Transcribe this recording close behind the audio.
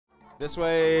This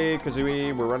way,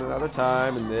 Kazooie, we're running out of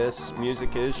time, and this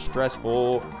music is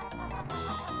stressful.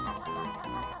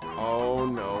 Oh,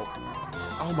 no.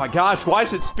 Oh my gosh, why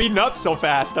is it speeding up so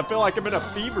fast? I feel like I'm in a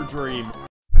fever dream.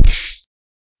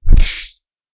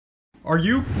 Are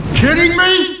you kidding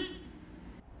me?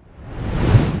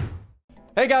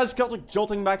 Hey guys, Celtic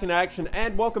Jolting back in action,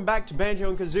 and welcome back to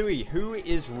Banjo-Kazooie. Who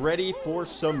is ready for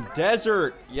some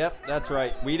desert? Yep, that's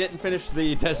right. We didn't finish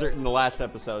the desert in the last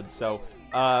episode, so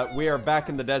we are back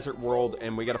in the desert world,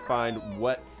 and we gotta find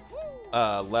what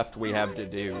left we have to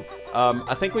do.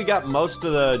 I think we got most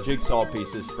of the jigsaw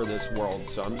pieces for this world,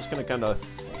 so I'm just gonna kind of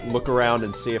look around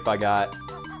and see if I got...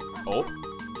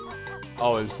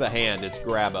 Oh, it's the hand. It's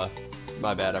Grabba.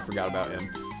 My bad, I forgot about him.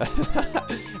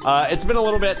 It's been a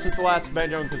little bit since the last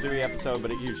Banjo-Kazooie episode,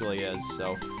 but it usually is,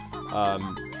 so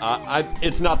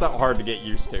it's not that hard to get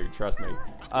used to, trust me.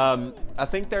 I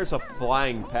think there's a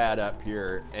flying pad up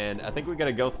here, and I think we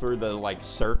gotta go through the, like,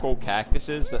 circle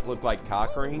cactuses that look like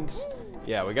cock rings.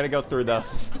 Yeah, we gotta go through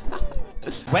those.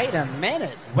 Wait a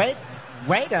minute. Wait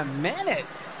a minute.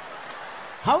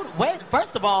 Wait,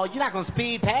 first of all, you're not gonna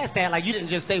speed past that like you didn't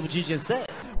just say what you just said.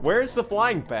 Where's the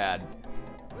flying pad?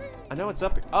 I know it's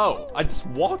up here. Oh, I just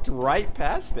walked right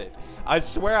past it. I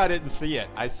swear I didn't see it.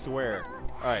 I swear.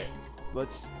 All right,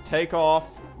 let's take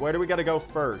off. Where do we gotta go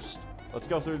first? Let's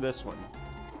go through this one.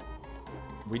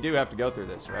 We do have to go through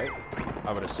this, right?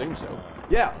 I would assume so.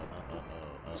 Yeah.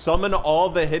 Summon all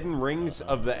the hidden rings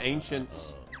of the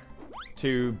ancients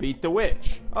to beat the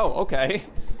witch. Oh, okay.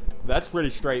 That's pretty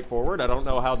straightforward. I don't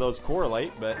know how those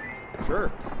correlate, but sure.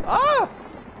 Ah!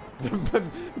 The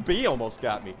bee almost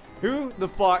got me. Who the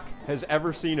fuck has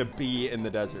ever seen a bee in the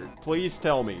desert? Please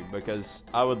tell me, because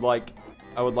I would like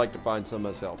to find some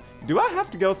myself. Do I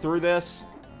have to go through this?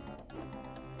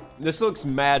 This looks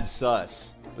mad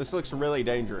sus. This looks really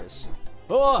dangerous.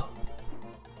 Oh!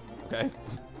 Okay.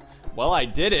 Well, I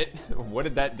did it. What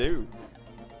did that do?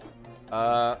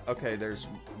 Okay, there's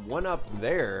one up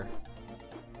there.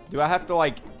 Do I have to,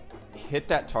 like, hit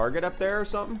that target up there or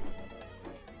something?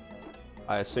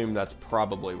 I assume that's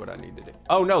probably what I need to do.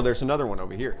 Oh, no, there's another one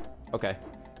over here. Okay.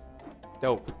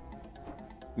 Dope.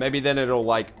 Maybe then it'll,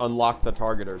 like, unlock the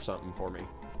target or something for me.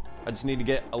 I just need to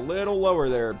get a little lower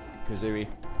there, Kazooie.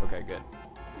 Okay, good.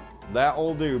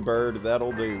 That'll do, bird.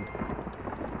 That'll do.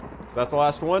 Is that the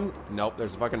last one? Nope,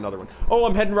 there's fucking another one. Oh,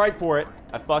 I'm heading right for it.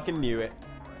 I fucking knew it.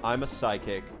 I'm a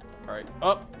psychic. All right,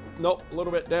 up. Nope, a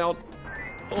little bit down.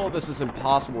 Oh, this is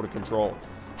impossible to control.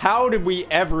 How did we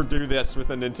ever do this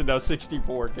with a Nintendo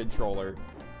 64 controller?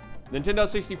 Nintendo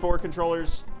 64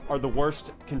 controllers are the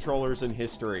worst controllers in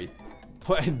history.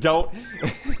 Don't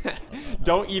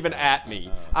even at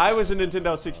me. I was a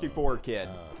Nintendo 64 kid.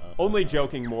 Only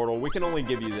joking, mortal. We can only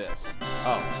give you this.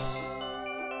 Oh.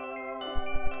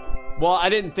 Well, I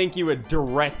didn't think you would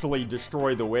directly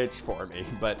destroy the witch for me,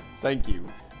 but thank you.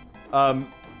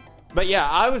 But yeah,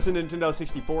 I was a Nintendo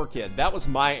 64 kid. That was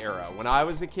my era. When I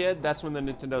was a kid, that's when the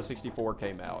Nintendo 64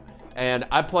 came out. And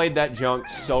I played that junk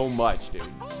so much, dude.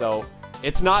 So,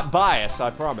 it's not bias,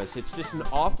 I promise. It's just an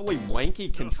awfully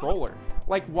wanky controller.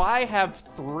 Like, why have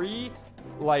 3,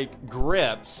 like,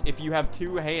 grips if you have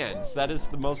 2 hands? That is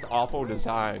the most awful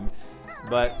design.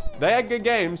 But they had good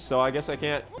games, so I guess I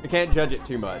can't judge it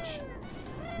too much.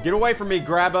 Get away from me,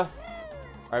 Grabba.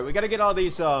 Alright, we gotta get all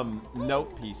these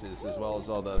note pieces as well as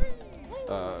all the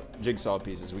jigsaw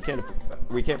pieces. We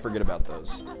can't forget about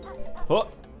those. Oh,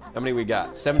 how many we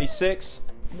got? 76.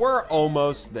 We're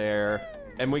almost there.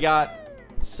 And we got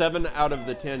 7 out of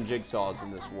the 10 jigsaws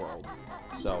in this world.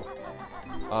 So,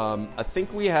 I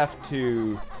think we have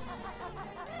to...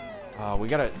 we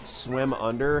gotta swim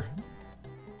under.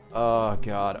 Oh,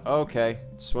 God. Okay.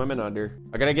 Swimming under.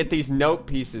 I gotta get these note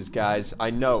pieces, guys. I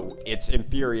know. It's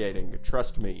infuriating.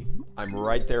 Trust me. I'm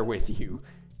right there with you.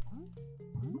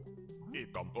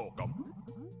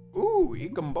 Ooh,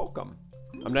 Eekum-bokum.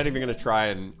 I'm not even gonna try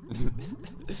and...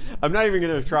 I'm not even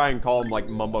gonna try and call them, like,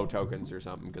 mumbo tokens or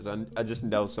something, because I just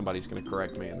know somebody's gonna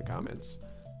correct me in the comments.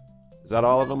 Is that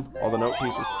all of them? All the note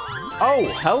pieces? Oh,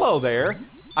 hello there!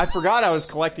 I forgot I was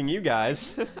collecting you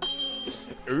guys.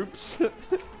 Oops.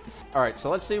 Alright, so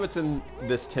let's see what's in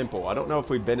this temple. I don't know if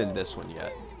we've been in this one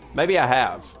yet. Maybe I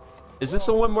have. Is this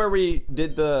the one where we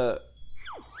did the...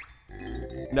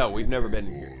 No, we've never been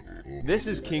here. This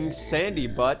is King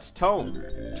Sandybutt's tome.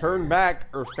 Turn back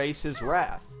or face his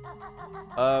wrath.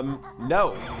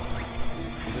 No.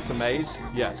 Is this a maze?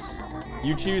 Yes.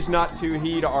 You choose not to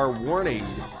heed our warning.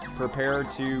 Prepare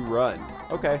to run.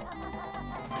 Okay.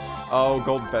 Oh,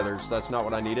 gold feathers. That's not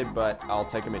what I needed, but I'll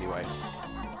take them anyway.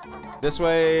 This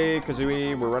way,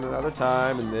 Kazooie, we're running out of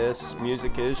time, and this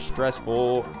music is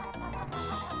stressful.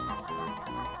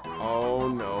 Oh,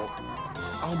 no.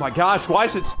 Oh, my gosh. Why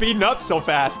is it speeding up so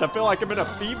fast? I feel like I'm in a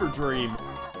fever dream.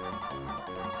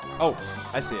 Oh,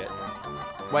 I see it.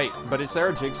 Wait, but is there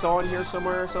a jigsaw in here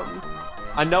somewhere or something?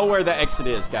 I know where the exit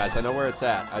is, guys. I know where it's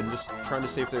at. I'm just trying to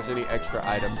see if there's any extra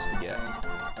items to get.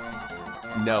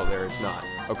 No, there is not.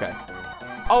 Okay.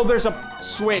 Oh, there's a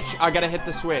switch. I gotta hit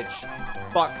the switch.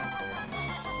 Fuck.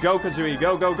 Go, Kazooie.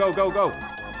 Go, go, go, go, go.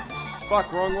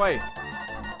 Fuck, wrong way.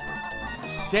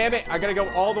 Damn it. I gotta go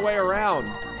all the way around.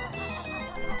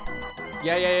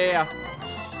 Yeah.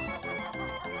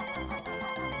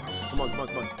 Come on, come on,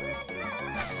 come on.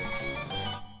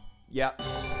 Yeah.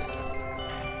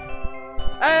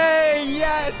 Hey,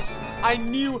 yes! I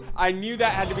knew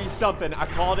that had to be something. I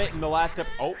called it in the last step.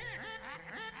 Oh.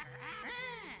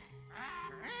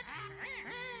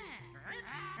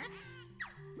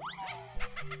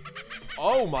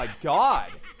 Oh my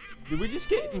god. Did we just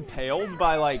get impaled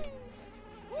by, like,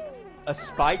 a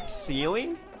spiked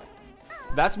ceiling?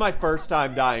 That's my first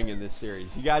time dying in this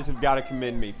series. You guys have got to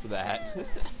commend me for that.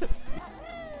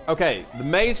 Okay, the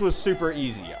maze was super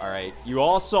easy, alright? You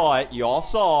all saw it. You all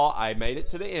saw I made it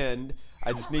to the end.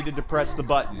 I just needed to press the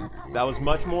button. That was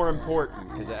much more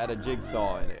important because it had a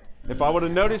jigsaw in it. If I would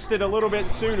have noticed it a little bit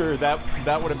sooner,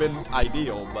 that would have been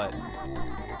ideal, but...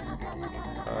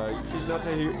 you choose not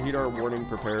to heed our warning,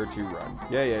 prepare to run.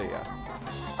 Yeah.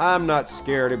 I'm not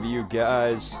scared of you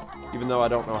guys, even though I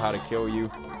don't know how to kill you.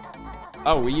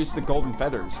 Oh, we used the golden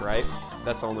feathers, right?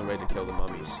 That's the only way to kill the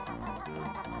mummies.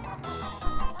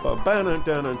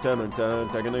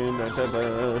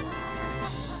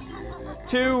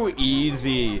 Too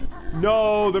easy.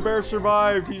 No, the bear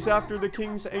survived. He's after the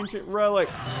king's ancient relic.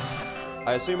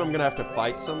 I assume I'm gonna have to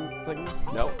fight something?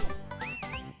 No.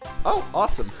 Oh,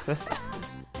 awesome.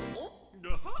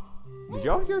 Did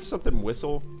y'all hear something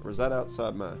whistle? Or was that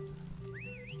outside my...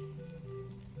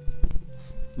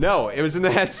 No, it was in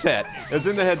the headset. It was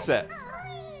in the headset.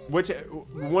 Which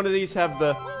one of these have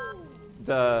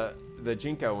the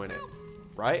Jinko in it,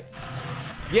 right?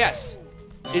 Yes!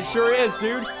 It sure is,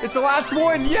 dude. It's the last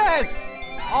one. Yes!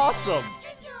 Awesome.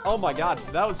 Oh my god,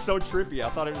 that was so trippy. I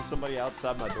thought it was somebody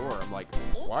outside my door. I'm like,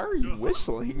 why are you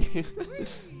whistling?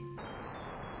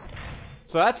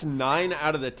 So that's 9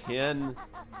 out of the 10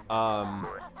 9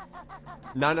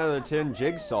 out of the 10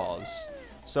 jigsaws.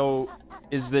 So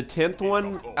is the 10th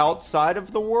one outside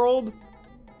of the world?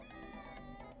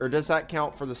 Or does that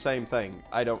count for the same thing?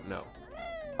 I don't know.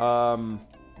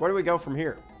 Where do we go from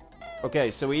here?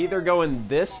 Okay, so we either go in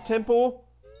this temple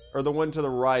or the one to the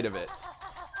right of it.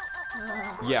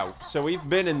 Yeah, so we've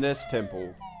been in this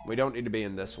temple. We don't need to be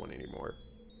in this one anymore.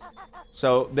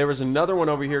 So there was another one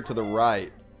over here to the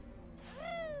right.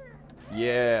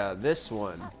 Yeah, this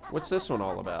one. What's this one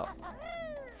all about?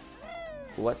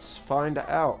 Let's find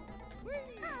out.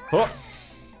 Huh.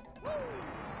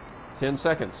 10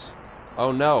 seconds.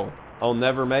 Oh no, I'll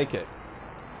never make it.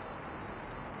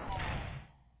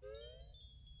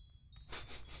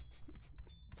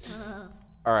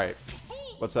 Alright,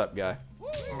 what's up, guy?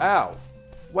 Ow!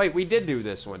 Wait, we did do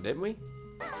this one, didn't we?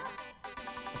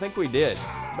 I think we did,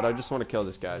 but I just want to kill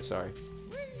this guy, sorry.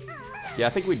 Yeah, I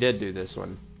think we did do this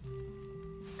one.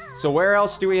 So where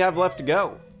else do we have left to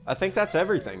go? I think that's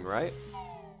everything, right?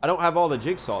 I don't have all the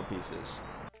jigsaw pieces.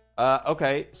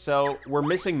 Okay, so we're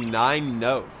missing 9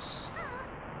 notes.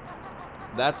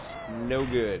 That's no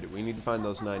good. We need to find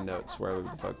those 9 notes, wherever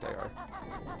the fuck they are.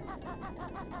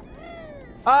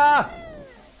 Ah!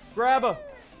 Grabba!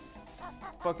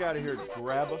 Fuck out of here,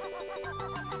 Grabba.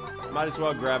 Might as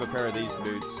well grab a pair of these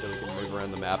boots so we can move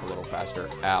around the map a little faster.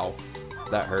 Ow.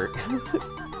 That hurt.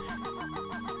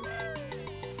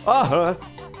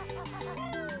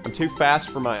 I'm too fast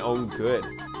for my own good.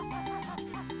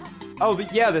 Oh,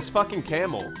 yeah, this fucking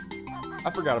camel.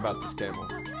 I forgot about this camel.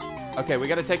 Okay, we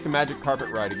gotta take the magic carpet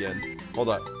ride again. Hold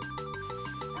up.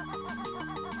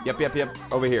 Yep.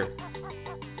 Over here.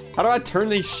 How do I turn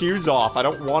these shoes off? I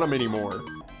don't want them anymore.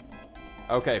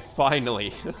 Okay,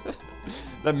 finally.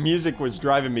 The music was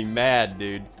driving me mad,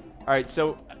 dude. Alright,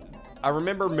 so I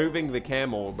remember moving the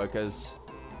camel because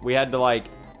we had to, like,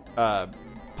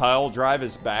 pile drive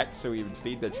his back so he would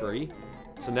feed the tree.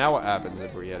 So now what happens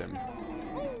if we hit him?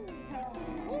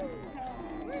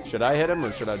 Should I hit him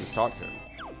or should I just talk to him?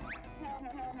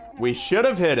 We should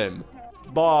have hit him.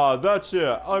 Bah, that's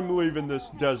it. I'm leaving this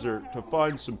desert to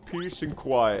find some peace and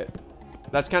quiet.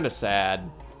 That's kind of sad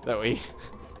that we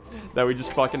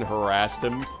just fucking harassed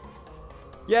him.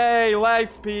 Yay,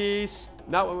 life peace.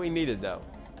 Not what we needed though.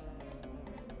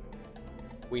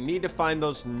 We need to find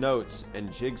those notes and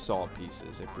jigsaw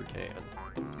pieces if we can.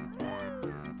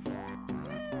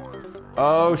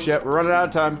 Oh shit, we're running out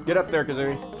of time. Get up there,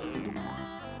 Kazooie.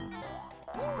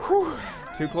 Whew.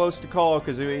 Too close to call,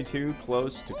 Kazooie. Too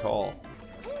close to call.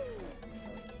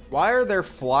 Why are there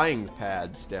flying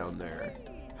pads down there?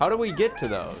 How do we get to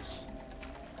those?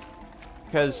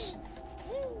 Because,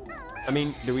 I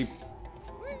mean, do we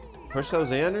push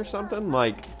those in or something?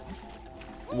 Like,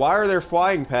 why are there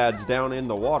flying pads down in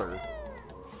the water?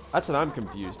 That's what I'm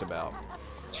confused about.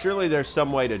 Surely there's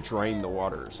some way to drain the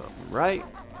water or something, right?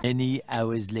 Many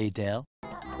hours later.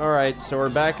 Alright, so we're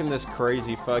back in this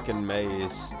crazy fucking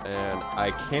maze, and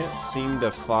I can't seem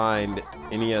to find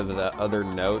any of the other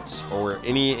notes or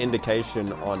any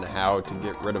indication on how to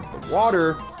get rid of the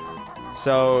water,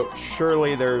 so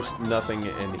surely there's nothing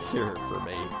in here for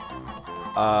me.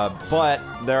 But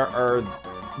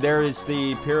there is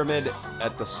the pyramid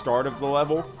at the start of the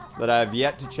level that I've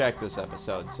yet to check this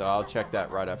episode, so I'll check that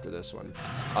right after this one.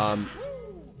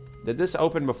 Did this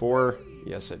open before?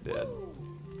 Yes, it did.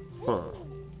 Huh.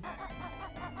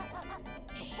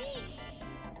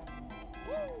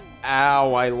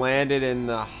 Ow, I landed in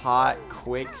the hot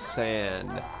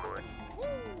quicksand.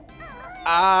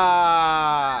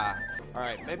 Ah!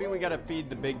 Alright, maybe we gotta feed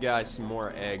the big guy some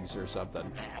more eggs or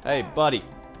something. Hey, buddy.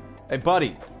 Hey,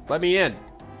 buddy. Let me in.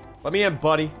 Let me in,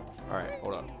 buddy. Alright,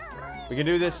 hold on. We can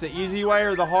do this the easy way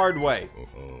or the hard way.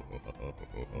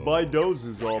 My nose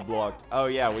is all blocked. Oh,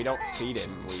 yeah, we don't feed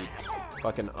him. We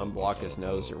fucking unblock his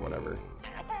nose or whatever.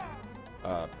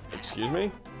 Excuse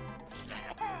me?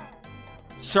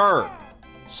 Sir,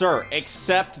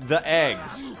 accept the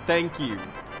eggs. Thank you.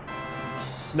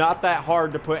 It's not that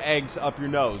hard to put eggs up your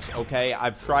nose, okay?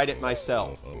 I've tried it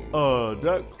myself.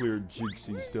 That cleared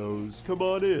Jinxie's nose. Come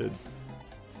on in.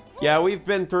 Yeah, we've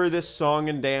been through this song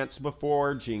and dance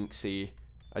before, Jinxie.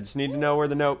 I just need to know where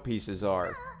the note pieces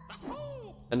are.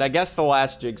 And I guess the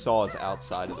last jigsaw is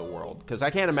outside of the world, because I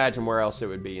can't imagine where else it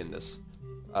would be in this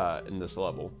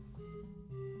level.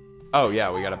 Oh,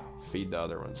 yeah, we gotta feed the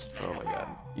other ones. Oh, my God.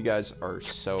 You guys are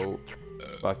so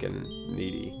fucking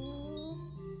needy.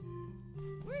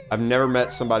 I've never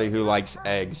met somebody who likes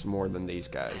eggs more than these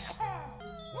guys.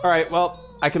 Alright,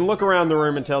 well, I can look around the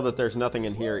room and tell that there's nothing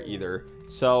in here either.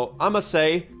 So, I'm gonna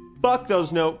say, fuck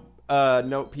those note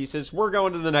pieces. We're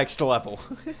going to the next level.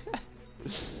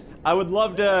 I would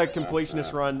love to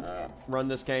completionist run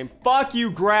this game. Fuck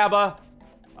you, Grabba!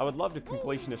 I would love to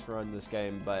completionist run this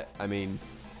game, but, I mean,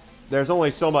 there's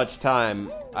only so much time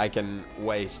I can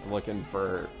waste looking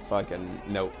for fucking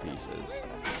note pieces.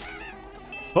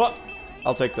 Oh,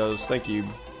 I'll take those. Thank you.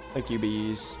 Thank you,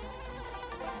 bees.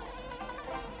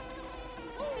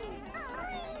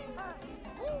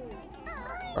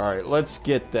 Alright, let's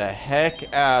get the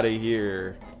heck out of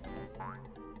here.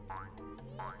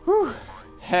 Whew.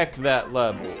 Heck that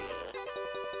level.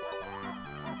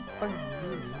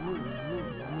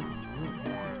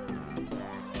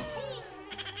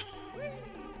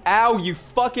 Ow, you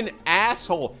fucking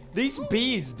asshole. These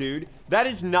bees, dude. That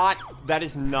is not.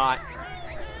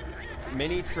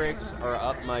 Many tricks are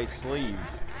up my sleeve.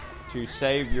 To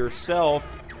save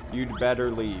yourself, you'd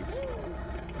better leave.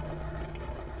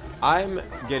 I'm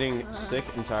getting sick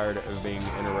and tired of being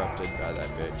interrupted by that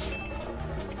bitch.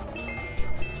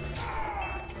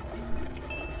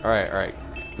 Alright.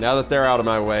 Now that they're out of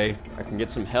my way, I can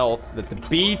get some health that the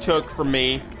bee took from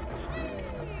me.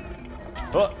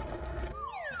 Oh.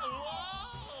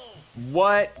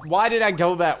 What? Why did I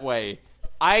go that way?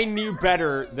 I knew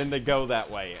better than to go that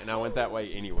way, and I went that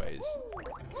way anyways.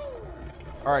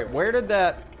 Alright, where did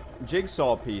that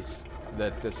jigsaw piece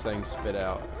that this thing spit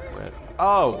out went?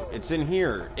 Oh, it's in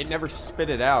here. It never spit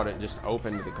it out, it just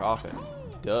opened the coffin.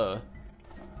 Duh.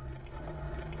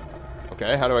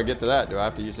 Okay, how do I get to that? Do I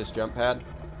have to use this jump pad?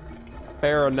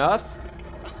 Fair enough.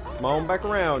 Come on back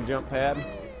around, jump pad.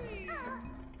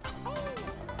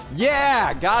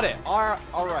 Yeah, got it.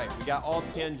 Alright, we got all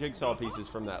 10 jigsaw pieces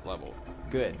from that level.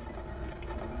 Good.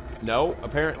 No,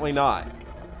 apparently not.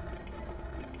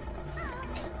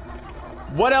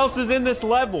 What else is in this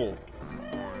level?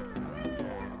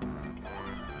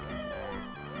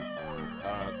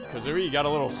 Kazooie, you got a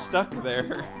little stuck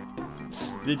there.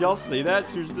 Did y'all see that?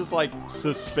 She was just like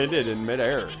suspended in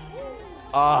midair.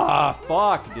 Ah,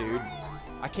 fuck, dude.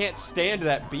 I can't stand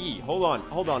that bee. Hold on.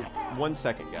 1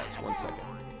 second, guys. 1 second.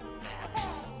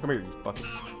 Come here, you fucking...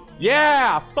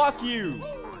 Yeah! Fuck you!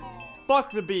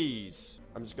 Fuck the bees!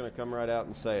 I'm just gonna come right out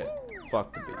and say it.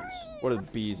 Fuck the bees. What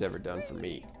have bees ever done for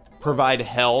me? Provide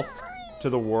health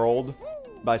to the world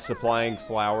by supplying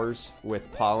flowers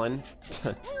with pollen.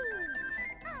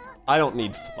 I don't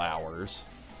need flowers.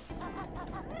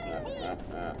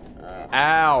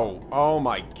 Ow! Oh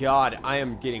my god, I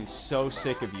am getting so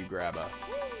sick of you, Grabba.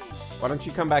 Why don't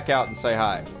you come back out and say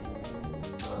hi?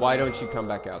 Why don't you come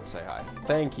back out and say hi?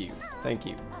 Thank you. Thank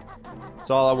you. That's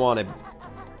all I wanted.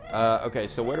 Okay,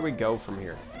 so where do we go from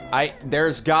here?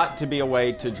 There's got to be a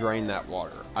way to drain that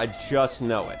water. I just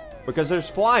know it. Because there's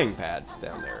flying pads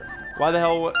down there. Why the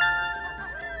hell?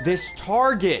 This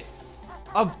target!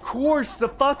 Of course, the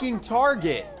fucking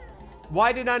target!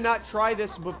 Why did I not try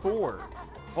this before?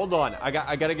 Hold on, I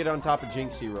gotta get on top of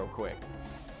Jinxie real quick.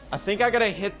 I think I gotta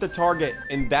hit the target,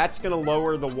 and that's gonna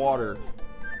lower the water.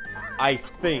 I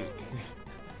think.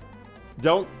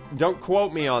 Don't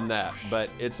quote me on that,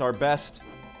 but it's our best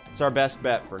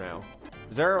bet for now.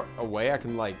 Is there a way I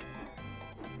can like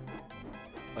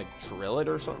drill it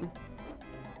or something?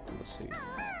 Let's see.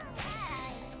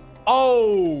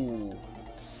 Oh!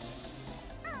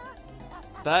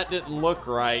 That didn't look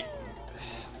right.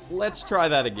 Let's try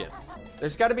that again.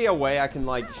 There's got to be a way I can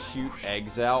like shoot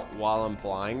eggs out while I'm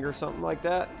flying or something like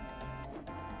that.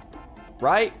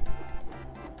 Right?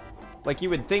 Like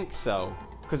you would think so.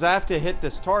 Because I have to hit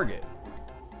this target.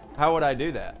 How would I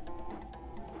do that?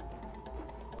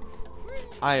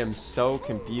 I am so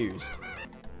confused.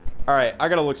 Alright, I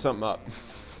gotta look something up.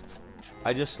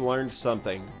 I just learned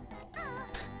something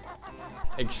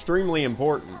extremely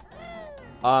important.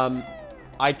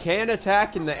 I can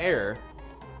attack in the air,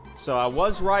 so I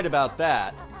was right about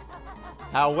that.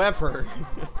 However,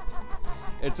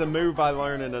 it's a move I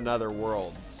learned in another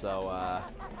world, so,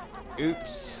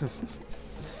 oops.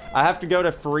 I have to go to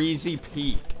Freezy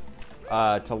Peak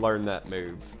to learn that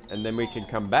move. And then we can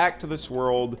come back to this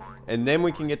world, and then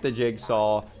we can get the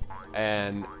jigsaw,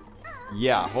 and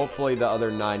yeah, hopefully the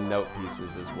other 9 note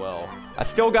pieces as well. I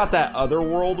still got that other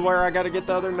world where I gotta get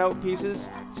the other note pieces,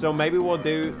 so maybe we'll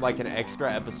do like an extra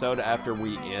episode after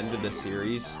we end the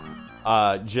series,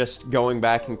 just going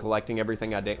back and collecting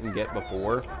everything I didn't get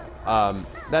before.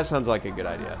 That sounds like a good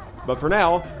idea. But for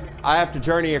now, I have to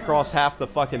journey across half the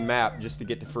fucking map just to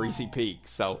get to Freezy Peak,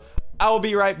 so I will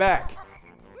be right back.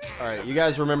 Alright, you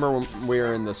guys remember when we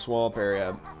were in the swamp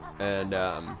area, and,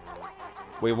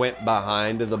 we went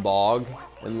behind the bog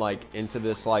and, like, into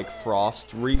this, like,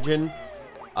 frost region?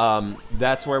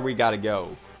 That's where we gotta go.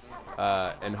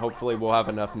 And hopefully we'll have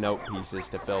enough note pieces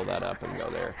to fill that up and go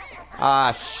there.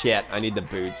 Ah, shit, I need the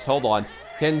boots. Hold on.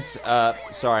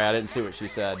 Sorry, I didn't see what she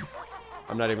said.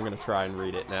 I'm not even gonna try and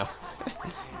read it now.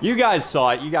 You guys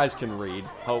saw it. You guys can read,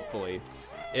 hopefully.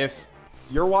 If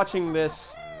you're watching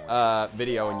this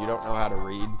video and you don't know how to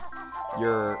read,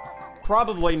 you're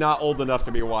probably not old enough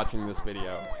to be watching this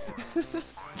video.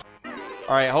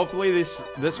 Alright, hopefully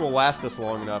this will last us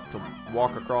long enough to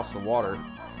walk across the water.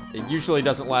 It usually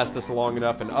doesn't last us long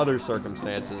enough in other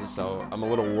circumstances, so I'm a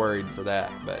little worried for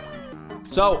that. But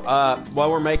so, while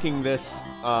we're making this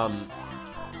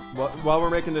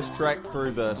trek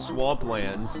through the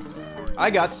swamplands, I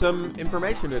got some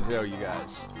information to tell you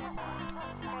guys.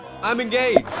 I'm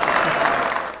engaged.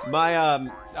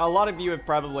 A lot of you have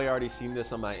probably already seen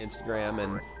this on my Instagram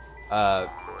and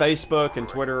Facebook and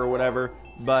Twitter or whatever,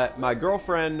 but my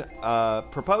girlfriend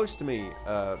proposed to me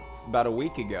about a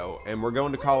week ago, and we're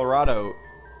going to Colorado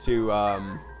to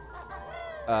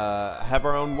have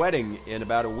our own wedding in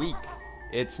about a week.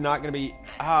 It's not gonna be...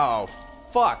 Oh,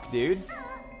 fuck, dude.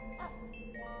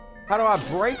 How do I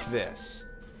break this?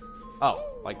 Oh,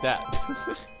 like that.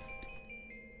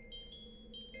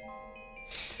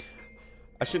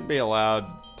 I shouldn't be allowed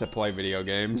to play video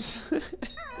games.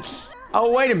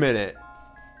 Oh, wait a minute.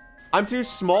 I'm too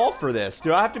small for this.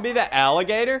 Do I have to be the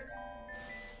alligator?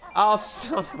 Oh,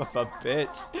 son of a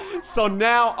bitch. So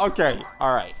now, okay,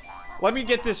 alright. Let me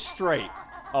get this straight.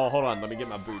 Oh, hold on, let me get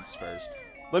my boots first.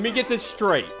 Let me get this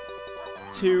straight.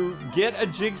 To get a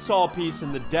jigsaw piece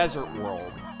in the desert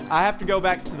world, I have to go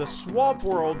back to the swamp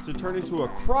world to turn into a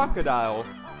crocodile,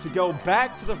 to go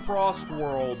back to the frost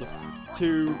world,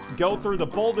 to go through the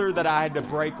boulder that I had to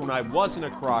break when I wasn't a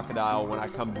crocodile when I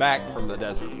come back from the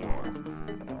desert world.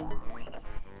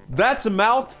 That's a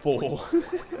mouthful.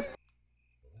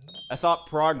 I thought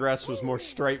progress was more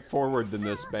straightforward than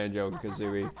this,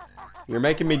 Banjo-Kazooie. You're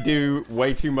making me do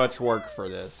way too much work for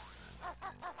this.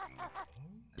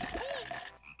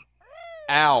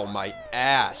 Ow, my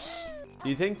ass. Do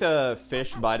you think the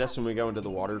fish bite us when we go into the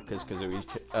water because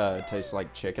Kazooie tastes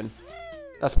like chicken?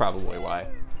 That's probably why.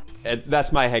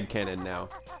 That's my headcanon now.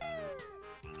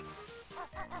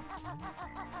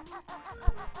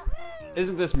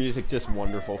 Isn't this music just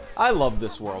wonderful? I love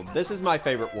this world. This is my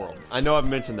favorite world. I know I've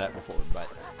mentioned that before, but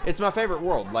it's my favorite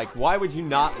world. Like, why would you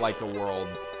not like a world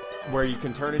where you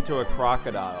can turn into a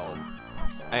crocodile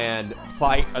and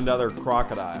fight another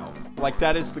crocodile? Like,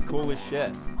 that is the coolest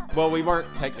shit. Well, we weren't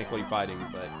technically fighting,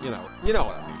 but, you know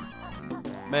what I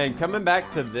mean. Man, coming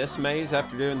back to this maze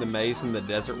after doing the maze in the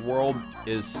desert world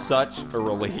is such a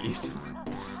relief.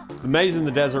 The maze in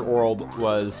the desert world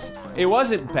it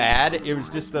wasn't bad, it was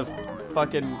just the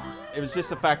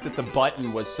fact that the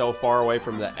button was so far away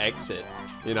from the exit,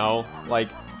 you know? Like,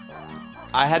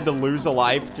 I had to lose a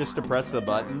life just to press the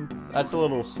button. That's a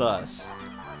little sus.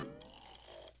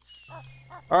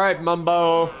 Alright,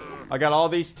 Mumbo. I got all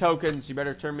these tokens. You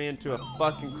better turn me into a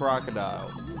fucking crocodile.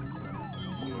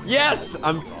 Yes!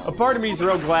 A part of me is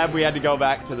real glad we had to go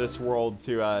back to this world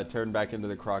to turn back into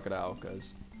the crocodile,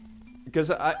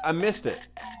 because I missed it.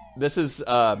 This is,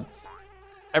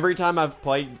 every time I've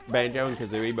played Banjo and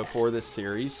Kazooie before this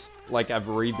series, like I've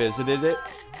revisited it,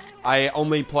 I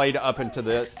only played up into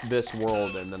this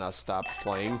world and then I stopped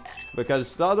playing.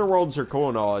 Because the other worlds are cool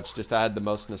and all, it's just I had the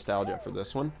most nostalgia for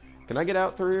this one. Can I get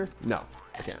out through here? No,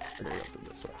 I can't. I gotta go through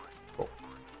this way. Cool.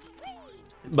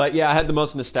 But yeah, I had the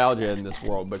most nostalgia in this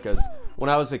world because when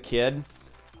I was a kid,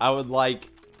 I would like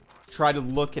try to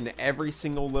look in every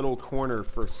single little corner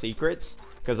for secrets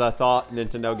because I thought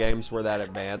Nintendo games were that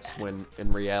advanced when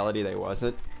in reality they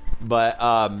wasn't. But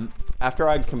after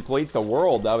I'd complete the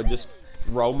world, I would just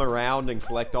roam around and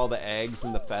collect all the eggs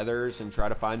and the feathers and try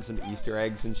to find some Easter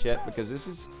eggs and shit because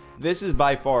this is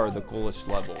by far the coolest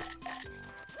level.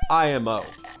 IMO.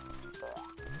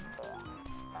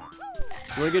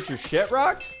 You wanna get your shit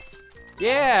rocked?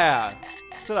 Yeah!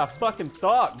 That's what I fucking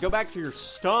thought. Go back to your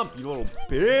stump, you little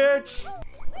bitch!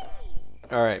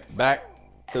 Alright, back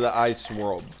to the ice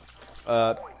world.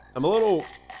 I'm a little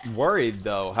worried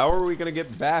though. How are we gonna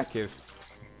get back if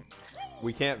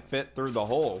we can't fit through the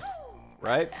hole?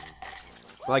 Right?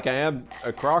 Like I am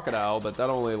a crocodile, but that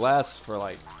only lasts for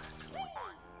like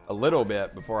a little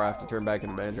bit before I have to turn back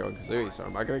into Banjo and Kazooie. So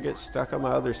am I gonna get stuck on the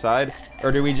other side?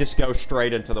 Or do we just go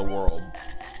straight into the world?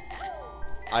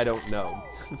 I don't know.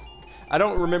 I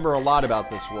don't remember a lot about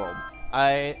this world.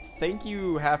 I think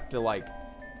you have to like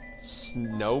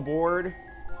snowboard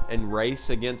and race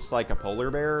against like a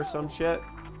polar bear or some shit.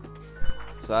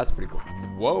 So that's pretty cool.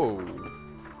 Whoa.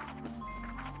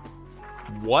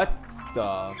 What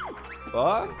the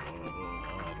fuck?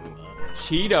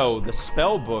 CHEATO, the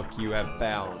spell book you have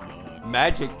found.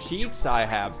 Magic cheats I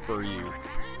have for you.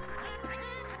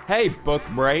 Hey, book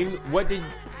brain, what did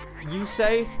you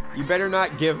say? You better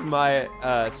not give my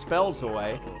spells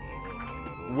away.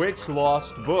 Which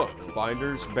lost book?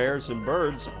 Finders, bears, and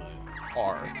birds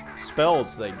are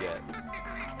spells they get.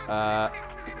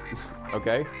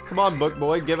 Okay. Come on, book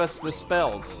boy, give us the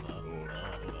spells.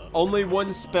 Only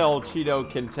one spell CHEATO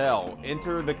can tell.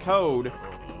 Enter the code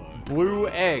blue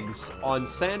eggs on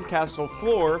sandcastle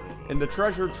floor in the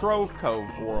treasure trove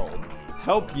cove world.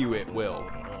 Help you it will.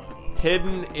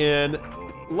 Hidden in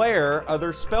lair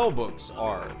other spell books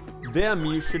are. Them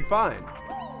you should find.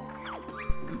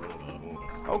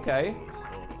 Okay.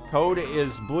 Code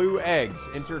is blue eggs.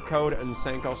 Enter code on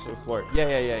sandcastle floor.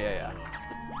 Yeah.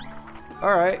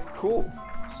 Alright, cool.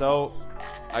 So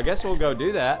I guess we'll go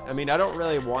do that. I mean, I don't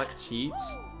really want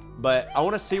cheats, but I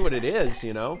want to see what it is,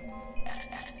 you know?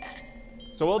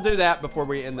 So we'll do that before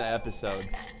we end the episode.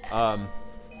 I'm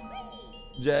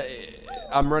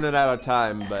running out of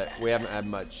time, but we haven't had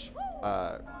much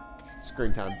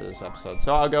screen time for this episode.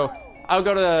 So I'll go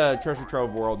to the Treasure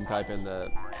Trove world and type in the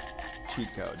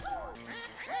cheat code.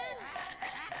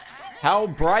 How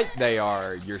bright they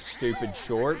are, your stupid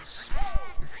shorts.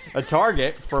 A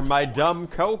target for my dumb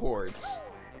cohorts.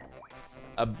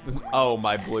 Oh,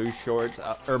 my blue shorts,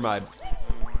 or my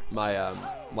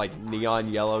like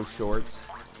neon yellow shorts.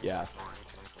 Yeah,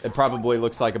 it probably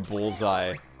looks like a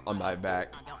bullseye on my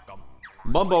back.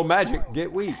 Mumbo magic,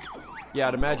 get weak. Yeah,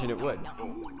 I'd imagine it would.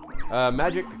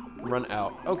 Magic, run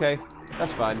out. Okay,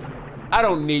 that's fine. I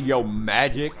don't need your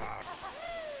magic.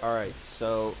 Alright,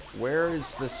 so where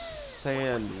is the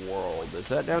sand world? Is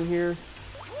that down here?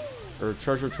 Or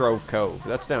Treasure Trove Cove?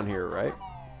 That's down here, right?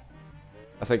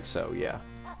 I think so, yeah.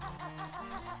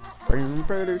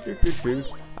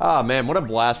 Ah, man, what a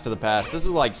blast to the past. This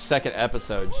was like second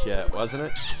episode shit, wasn't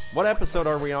it? What episode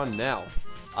are we on now?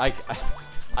 I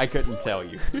couldn't tell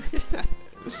you.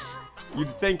 You'd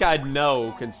think I'd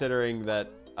know, considering that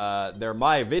they're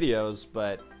my videos,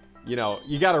 but, you know,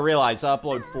 you gotta realize I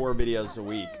upload 4 videos a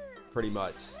week, pretty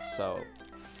much, so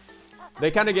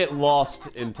they kind of get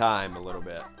lost in time a little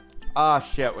bit. Ah,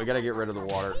 shit, we gotta get rid of the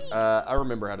water. I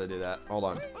remember how to do that. Hold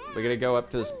on. We're gonna go up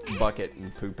to this bucket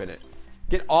and poop in it.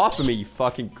 Get off of me, you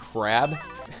fucking crab.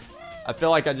 I feel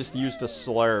like I just used a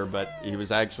slur, but he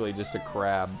was actually just a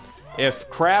crab. If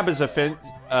crab is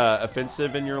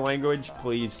offensive in your language,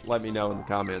 please let me know in the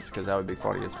comments, because that would be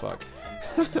funny as fuck.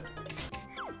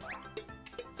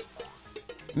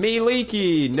 Me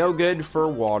leaky, no good for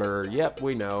water. Yep,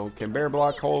 we know. Can bear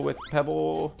block hole with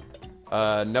pebble?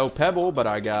 No pebble, but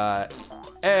I got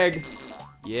egg.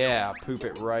 Yeah, poop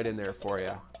it right in there for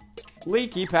you.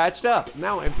 Leaky patched up.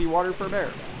 Now empty water for bear.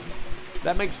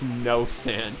 That makes no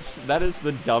sense. That is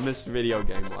the dumbest video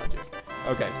game logic.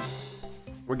 Okay.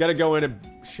 We're gonna go in and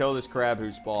show this crab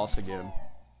who's boss again.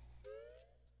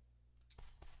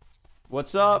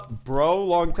 What's up, bro?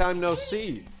 Long time no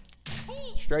see.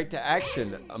 Straight to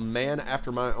action. A man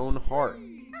after my own heart.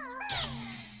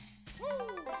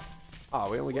 Oh,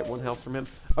 we only get 1 health from him.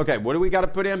 Okay, what do we gotta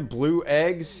put in? Blue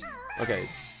eggs? Okay.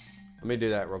 Let me do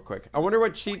that real quick. I wonder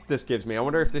what cheat this gives me. I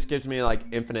wonder if this gives me, like,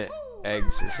 infinite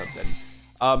eggs or something.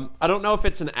 I don't know if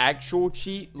it's an actual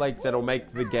cheat, like, that'll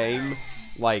make the game,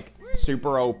 like,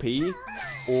 super OP,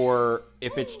 or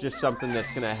if it's just something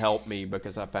that's gonna help me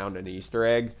because I found an Easter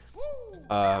egg.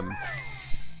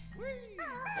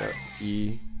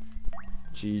 E,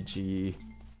 G, G,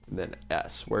 and then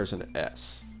S. Where's an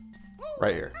S?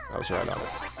 Right here. I was right on it.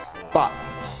 But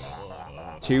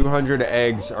 200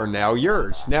 eggs are now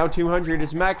yours. Now 200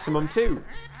 is maximum too.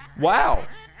 Wow.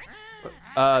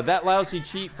 That lousy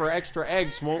cheat for extra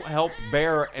eggs won't help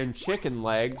bear and chicken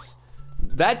legs.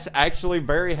 That's actually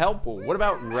very helpful. What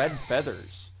about red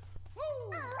feathers?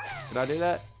 Can I do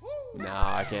that? No,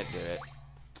 I can't do it.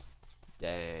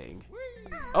 Dang.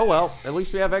 Oh well, at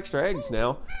least we have extra eggs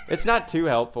now. It's not too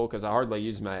helpful because I hardly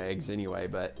use my eggs anyway,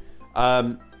 but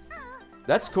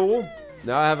that's cool.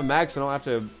 Now I have a max and I don't have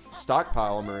to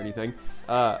stockpile them or anything.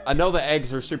 I know the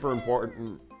eggs are super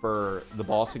important for the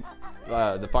boss,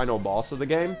 the final boss of the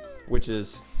game, which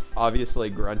is obviously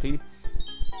Grunty.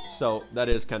 So that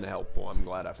is kind of helpful. I'm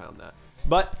glad I found that.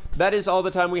 But that is all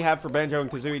the time we have for Banjo and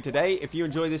Kazooie today. If you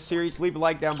enjoy this series, leave a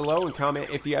like down below and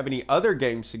comment if you have any other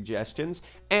game suggestions.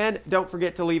 And don't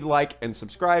forget to leave a like and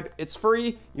subscribe. It's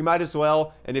free. You might as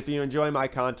well. And if you enjoy my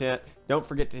content, don't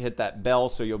forget to hit that bell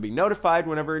so you'll be notified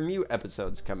whenever new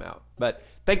episodes come out. But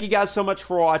thank you guys so much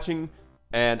for watching,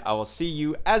 and I will see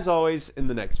you, as always, in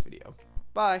the next video.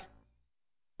 Bye.